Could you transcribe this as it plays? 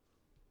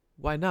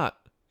Why not?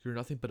 You're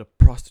nothing but a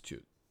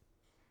prostitute.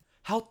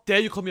 How dare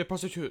you call me a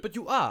prostitute? But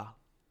you are.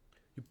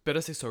 You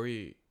better say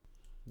sorry.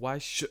 Why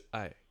should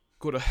I?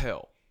 Go to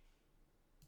hell.